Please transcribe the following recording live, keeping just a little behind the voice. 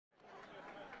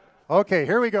Okay,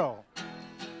 here we go.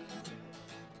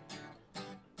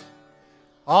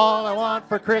 All I want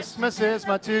for Christmas is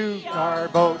my PR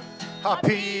vote. A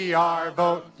PR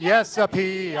vote, yes, a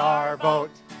PR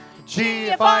vote. Gee,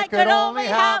 if I could only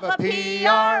have a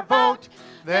PR vote,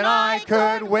 then I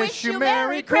could wish you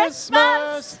Merry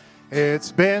Christmas.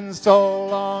 It's been so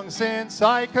long since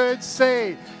I could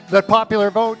say that popular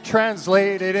vote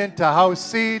translated into House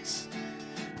seats.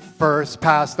 First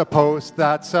past the post,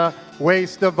 that's a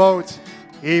waste of votes.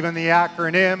 Even the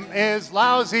acronym is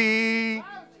lousy.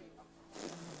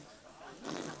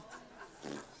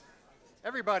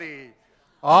 Everybody.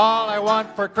 All I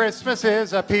want for Christmas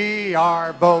is a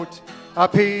PR vote. A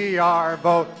PR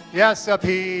vote. Yes, a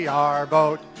PR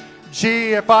vote.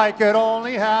 Gee, if I could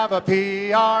only have a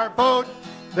PR vote,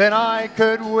 then I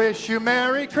could wish you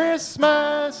Merry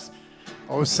Christmas.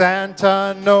 Oh,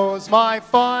 Santa knows my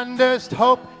fondest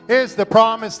hope is the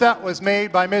promise that was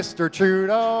made by Mr.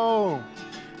 Trudeau.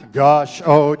 Gosh,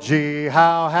 oh gee,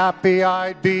 how happy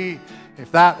I'd be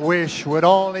if that wish would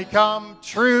only come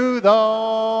true,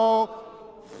 though.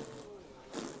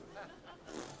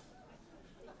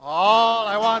 All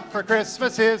I want for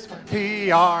Christmas is a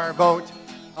PR vote.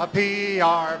 A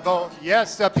PR vote,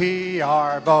 yes, a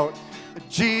PR vote.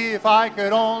 Gee, if I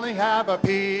could only have a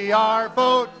PR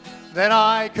vote, then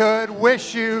I could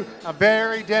wish you a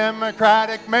very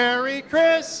democratic Merry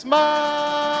Christmas.